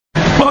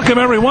Welcome,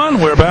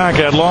 everyone. We're back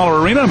at Lawler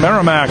Arena,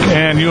 Merrimack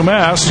and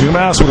UMass.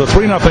 UMass with a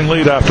 3-0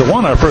 lead after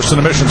one. Our first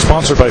intermission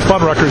sponsored by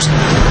Fuddruckers,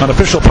 an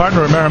official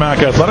partner of Merrimack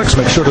Athletics.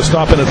 Make sure to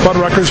stop in at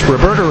Fuddruckers for a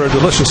burger or a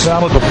delicious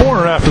salad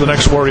before or after the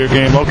next Warrior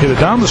game, located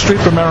down the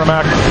street from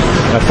Merrimack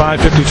at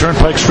 550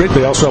 Turnpike Street.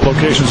 They also have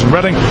locations in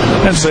Reading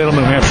and Salem,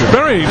 New Hampshire.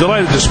 Very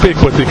delighted to speak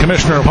with the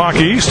Commissioner of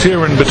Hockey East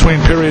here in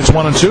between periods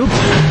 1 and 2.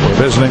 We're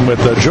visiting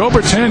with Joe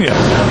Britannia.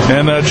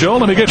 And Joe,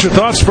 let me get your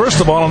thoughts first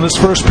of all on this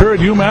first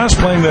period. UMass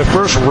playing their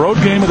first road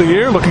game of the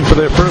year, looking for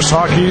their first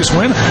Hockey East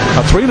win.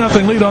 A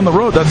 3-0 lead on the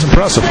road. That's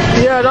impressive.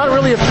 Yeah, not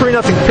really a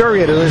 3-0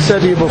 period, as I said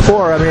to you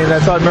before. I mean, I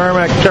thought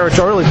Merrimack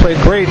territorially played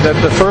great. That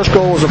the first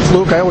goal was a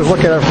fluke. I always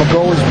look at it from a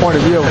goalie's point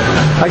of view.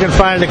 I can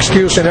find an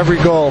excuse in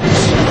every goal.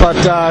 But,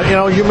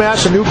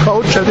 UMass, a new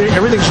coach. I think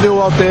everything's new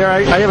out there.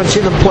 I haven't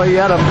seen them play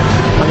yet. I'm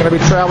going to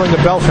be traveling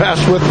to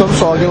Belfast with them,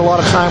 so I'll get a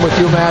lot of time with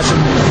UMass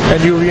and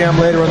UVM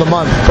later in the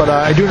month. But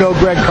I do know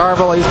Greg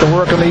Carville. I used to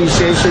work on the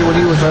ECAC when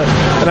he was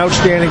an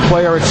outstanding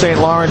player at St.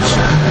 Lawrence.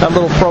 That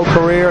little pro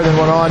career, and then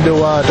went on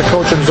to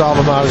coach his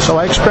alma mater. So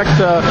I expect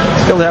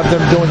he'll have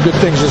them doing good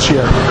things this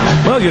year.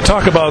 Well, you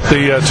talk about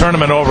the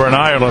tournament over in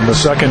Ireland, the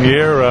second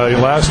year.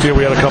 Last year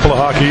we had a couple of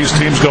Hockey East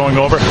teams going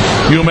over.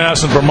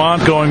 UMass and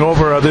Vermont going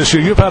over this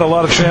year. You've had a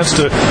lot of chance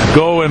to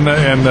go and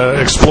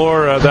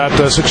explore that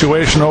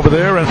situation over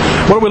there. And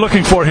what are we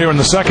looking for here in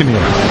the second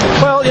year?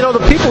 Well,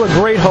 the people are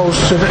great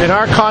hosts, and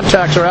our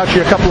contacts are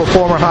actually a couple of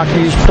former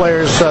Hockey East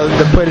players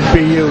that played at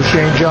BU,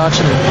 Shane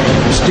Johnson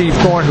and Steve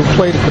Thorne, who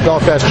played at the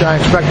Belfast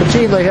Giants. In fact, the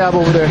team they have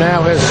over there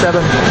now has 7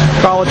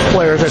 college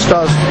players. I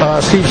saw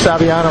Steve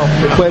Saviano,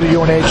 who played at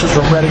UNH, is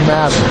from Reading,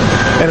 Mass.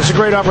 And it's a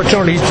great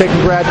opportunity. He's taking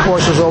grad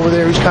courses over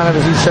there. He's kind of,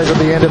 as he says, at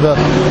the end of a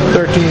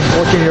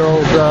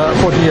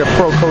 14-year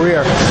pro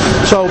career.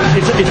 So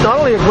it's not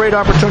only a great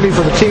opportunity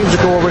for the teams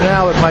to go over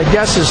now, but my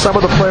guess is some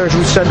of the players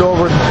we send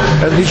over,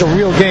 and these are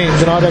real games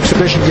and not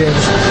exhibition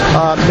games,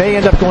 may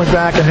end up going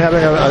back and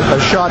having a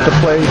shot to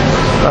play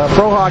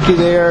pro hockey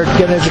there,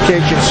 get an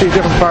education, see a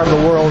different part of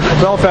the world.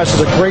 Belfast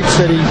is a great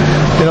city.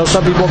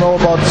 Some people know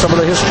about some of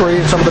the history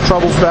and some of the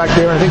troubles back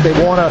there, and I think they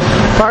want to,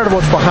 part of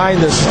what's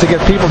behind this is to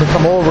get people to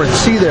come over and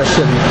see their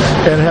city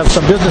and have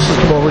some businesses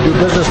come over and do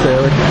business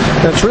there.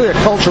 And it's really a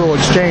cultural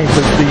exchange.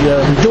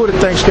 We do it at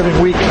Thanksgiving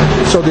week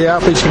so the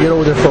athletes can get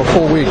over there for a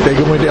full week. They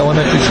go into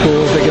elementary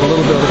schools, they get a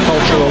little bit of the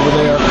culture over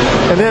there.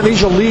 And then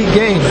these are league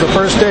games. The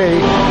first day,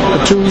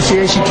 the 2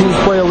 ECAC teams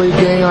play a league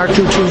game, our 2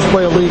 teams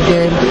play a league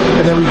game,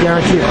 and then we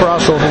guarantee a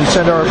crossover. We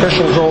send our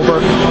officials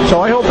over.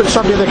 So I hope it's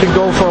something that can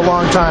go for a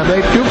long time.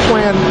 They do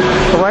plan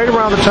right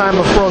around the time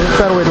of Frozen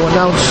Fenway to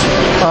announce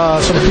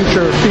some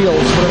future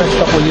fields for the next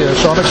couple of years.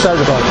 So I'm excited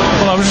about it.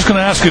 Well, I was just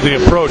going to ask you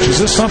the approach. Is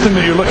this something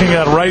that you're looking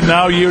at right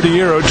now, year to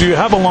year, or do you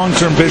have a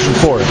long-term vision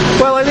for it?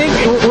 Well, I think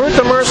we're at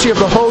the mercy of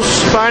the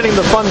hosts finding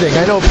the funding.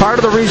 I know part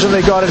of the reason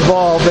they got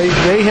involved,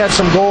 they had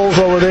some goals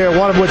over there,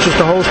 one of which is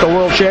to host a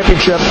World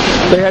Championship.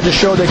 They had to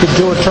show they could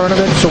do a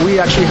tournament, so we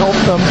actually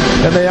helped them,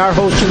 and they are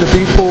hosting the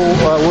B-Pool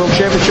World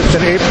Championships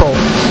in April.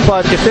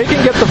 But if they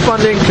can get the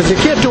funding, because they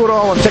can't do it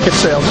all on ticket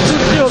sales.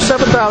 It's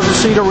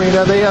 7,000-seat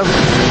arena. They have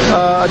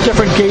a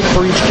different gate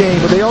for each game,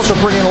 but they also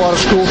bring in a lot of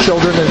school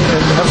children and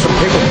have some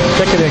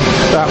ticketing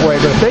that way.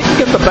 But if they can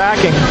get the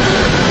backing,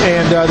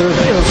 and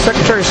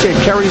Secretary of State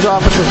Kerry's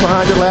office was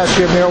behind it last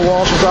year, Mayor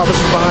Walsh's office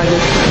was behind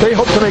it, they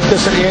hope to make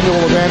this an annual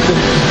event.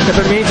 And if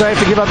it means I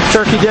have to give up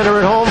turkey dinner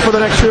at home for the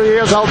next few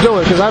years, I'll do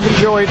it, because I've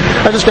enjoyed.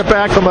 I just got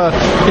back from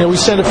we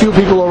sent a few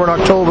people over in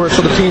October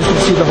so the teams can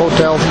see the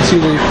hotels and see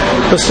the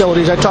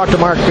facilities. I talked to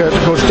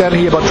Coach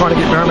Dennehy about trying to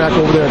get Merrimack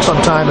over there at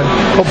some time, and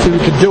hopefully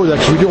we can do that,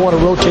 because we do want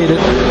to rotate it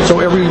so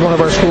every one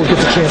of our schools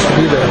gets a chance to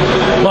be there.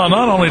 Well,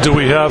 not only do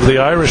we have the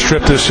Irish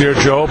trip this year,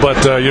 Joe,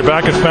 but you're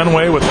back at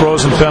Fenway with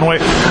Frozen Fenway.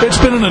 It's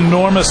been an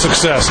enormous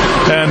success,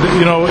 and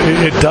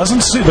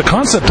the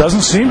concept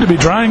doesn't seem to be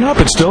drying up.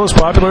 It's still as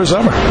popular as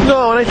ever.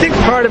 No, and I think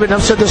part of it, and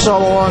I've said this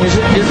all along,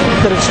 isn't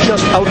that it's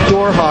just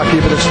outdoor hockey,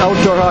 but it's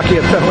outdoor hockey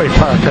at Fenway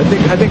Park.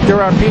 I think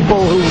there are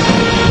people who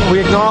we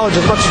acknowledge,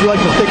 as much as we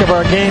like to think of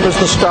our game as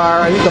the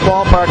star, I think the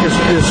ballpark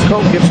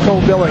gets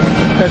co-billing,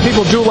 and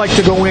people do like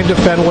to go into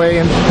Fenway,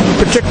 and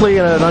particularly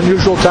in an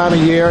unusual time of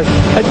year.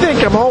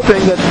 I'm hoping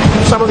that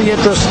some of the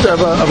interest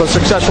of a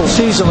successful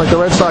season like the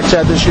Red Sox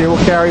had this year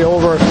will carry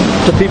over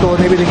to people that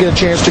maybe didn't get a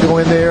chance to go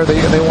in there.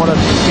 They want to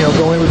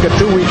go in. We've got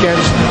 2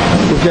 weekends.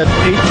 We've got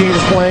 8 teams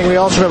playing. We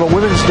also have a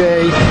Women's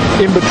Day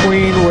in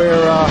between where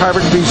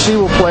Harvard and BC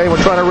will play.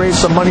 We're trying to raise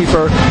some money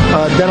for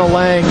Dena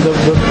Lang,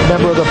 the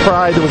member of the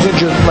Pride that was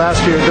injured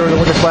last year during the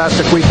Winter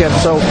Classic weekend.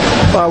 So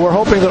we're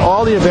hoping that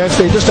all the events,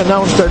 they just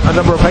announced a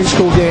number of high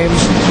school games.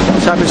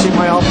 It's happy to see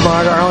my alma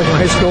mater, Arlington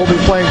High School, will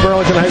be playing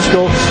Burlington High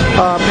School,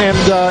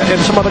 and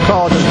some other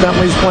colleges.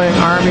 Bentley's playing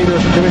Army.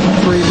 There's some Division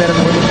III men and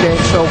women's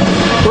games. So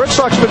the Red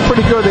Sox have been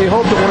pretty good. They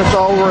hope that when it's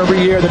all over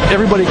every year that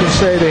everybody can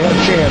say they had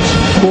a chance.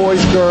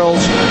 Boys, girls,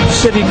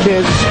 city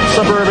kids,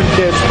 suburban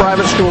kids,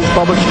 private schools,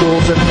 public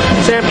schools, and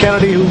Sam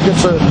Kennedy, who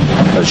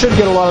should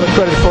get a lot of the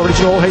credit for it. He's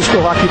an old high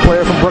school hockey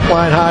player from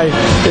Brookline High.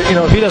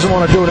 If he doesn't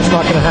want to do it, it's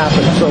not going to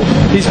happen. So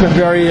he's been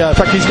very. In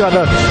fact, he's got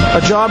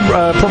a job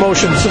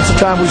promotion since the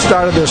time we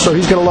started this, so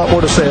he's got a lot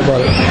more to say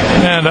about it.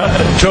 And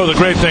Joe, the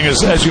great thing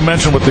is, as you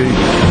mentioned, with the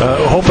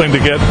hoping to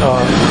get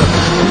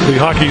the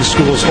hockey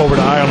schools over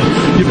to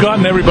Ireland, you've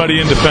gotten everybody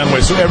into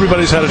Fenway, so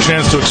everybody's had a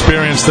chance to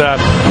experience that,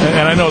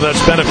 and I know that's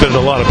benefited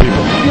a lot of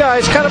people. Yeah,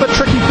 it's kind of a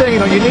tricky thing.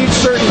 You need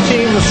certain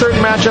teams, certain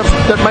matchups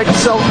that might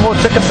sell more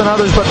tickets than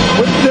others, but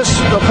with this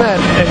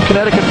event and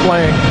Connecticut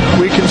playing,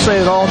 we can say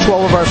that all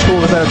 12 of our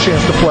schools have had a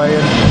chance to play,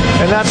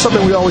 and that's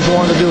something we always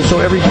wanted to do. So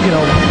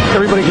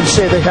everybody can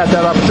say they had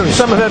that opportunity.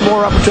 Some have had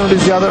more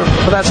opportunities than others,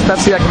 but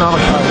that's the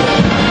economic part of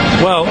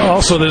it. Well,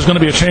 also, there's going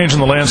to be a change in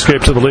the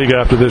landscape to the league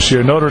after this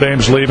year. Notre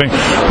Dame's leaving.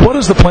 What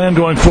is the plan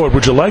going forward?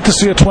 Would you like to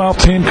see a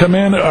 12th team come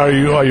in? Are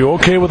you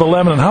okay with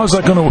 11? And how is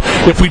that going to,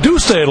 if we do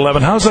stay at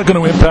 11, how is that going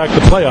to impact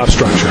the playoff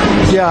structure?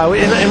 Yeah,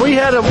 and we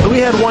had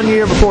 1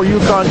 year before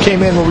UConn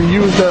came in where we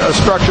used a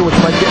structure, which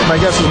my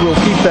guess is we'll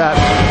keep that,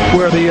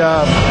 where the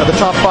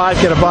top 5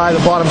 get a bye,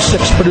 the bottom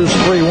 6 produce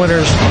 3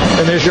 winners,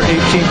 and there's your 18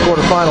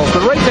 quarterfinals.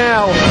 But right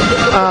now,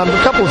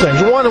 a couple of things.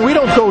 One, we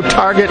don't go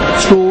target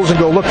schools and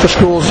go look for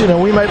schools.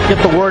 We might get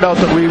the word out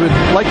that we would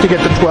like to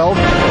get to 12,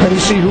 and you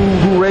see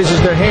who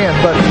raises their hand.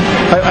 But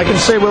I can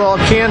say with all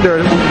candor,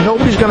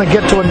 nobody's going to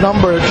get to a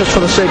number just for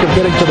the sake of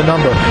getting to the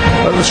number.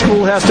 The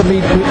school has to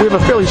meet. We have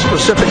a fairly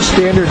specific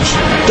standards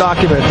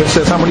document that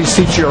says how many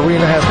seats your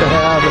arena has to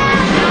have,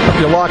 and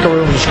your locker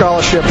rooms, your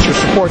scholarships, your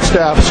support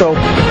staff. So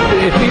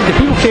if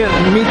people can't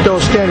meet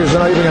those standards,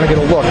 they're not even going to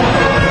get a look.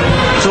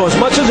 So as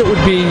much as it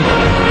would be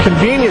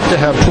convenient to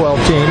have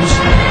 12 teams,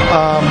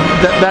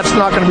 that's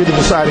not going to be the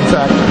deciding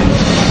factor.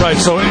 Right,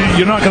 so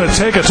you're not going to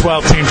take a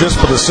 12 team just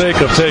for the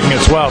sake of taking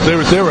a 12.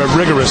 There are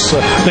rigorous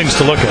things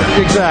to look at.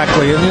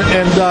 Exactly,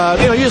 and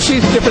you see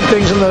different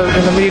things in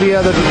the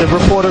media that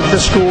reported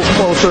this school's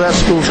close or that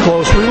school's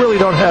close. We really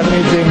don't have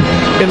anything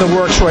in the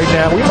works right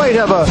now. We might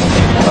have a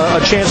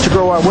chance to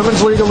grow our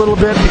women's league a little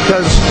bit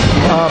because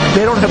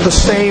they don't have the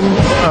same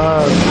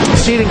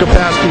seating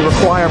capacity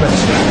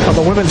requirements on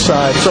the women's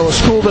side. So a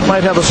school that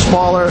might have a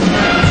smaller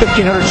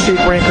 1,500 seat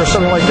rink or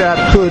something like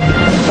that could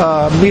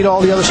meet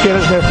all the other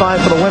standards, and they're fine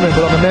for the women,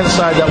 but on the men's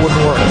side that wouldn't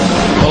work.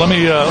 Well, let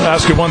me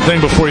ask you one thing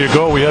before you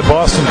go. We had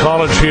Boston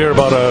College here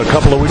about a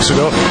couple of weeks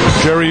ago.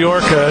 Jerry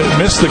York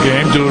missed the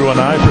game due to an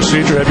eye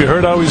procedure. Have you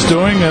heard how he's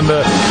doing, and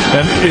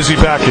is he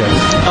back yet?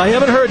 I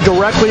haven't heard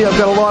directly. I've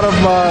got a lot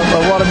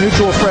of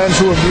mutual friends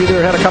who have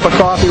either had a cup of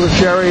coffee with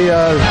Jerry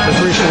as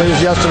recently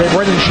as yesterday.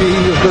 Brendan Shee,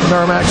 who's good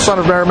Merrimack, son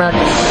of Merrimack,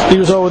 he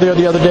was over there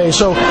the other day.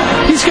 So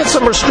he's got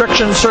some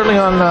restrictions, certainly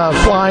on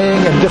flying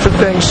and different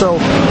things.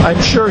 So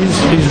I'm sure he's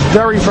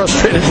very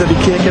frustrated that he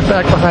can't get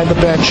back behind the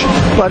bench.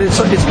 But it's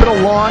been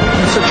a long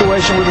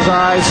situation with his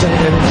eyes, and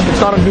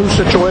it's not a new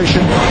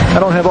situation. I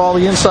don't have all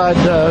the inside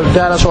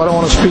data, so I don't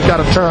want to speak out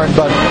of turn.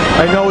 But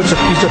I know he's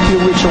a few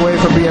weeks away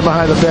from being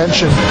behind the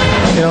bench, and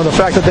the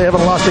fact that they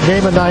haven't lost a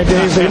game in 9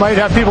 days, they might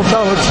have people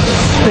tell it's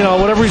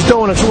whatever he's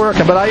doing, it's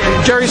working. But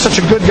Jerry's such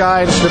a good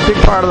guy. It's a big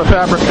part of the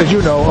fabric, as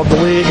you know, of the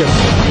league, and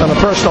on a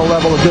personal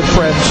level, a good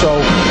friend. So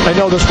I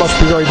know this must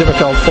be very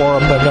difficult for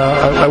him, and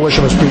I wish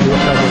him a speedy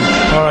recovery.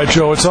 All right,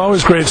 Joe, it's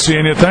always great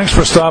seeing you. Thanks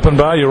for stopping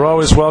by. You're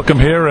always welcome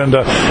here, and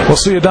we'll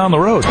see you down the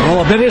road. Well,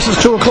 I've been here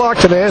since 2 o'clock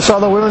today. I saw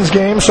the women's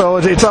game, so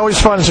it's always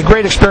fun. It's a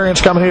great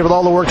experience coming here with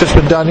all the work that's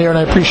been done here, and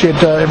I appreciate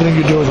everything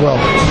you do as well.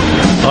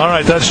 All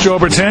right, that's Joe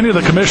Britannia,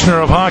 the Commissioner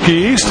of Hockey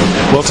East.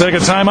 We'll take a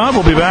timeout.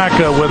 We'll be back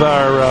with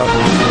our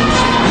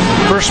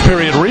first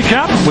period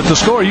recap with the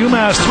score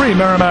UMass 3,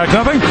 Merrimack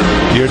nothing.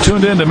 You're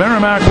tuned in to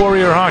Merrimack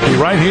Warrior Hockey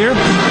right here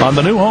on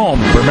the new home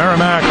for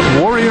Merrimack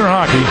Warrior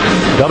Hockey,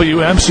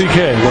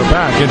 WMCK. We're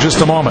back in just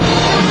a moment.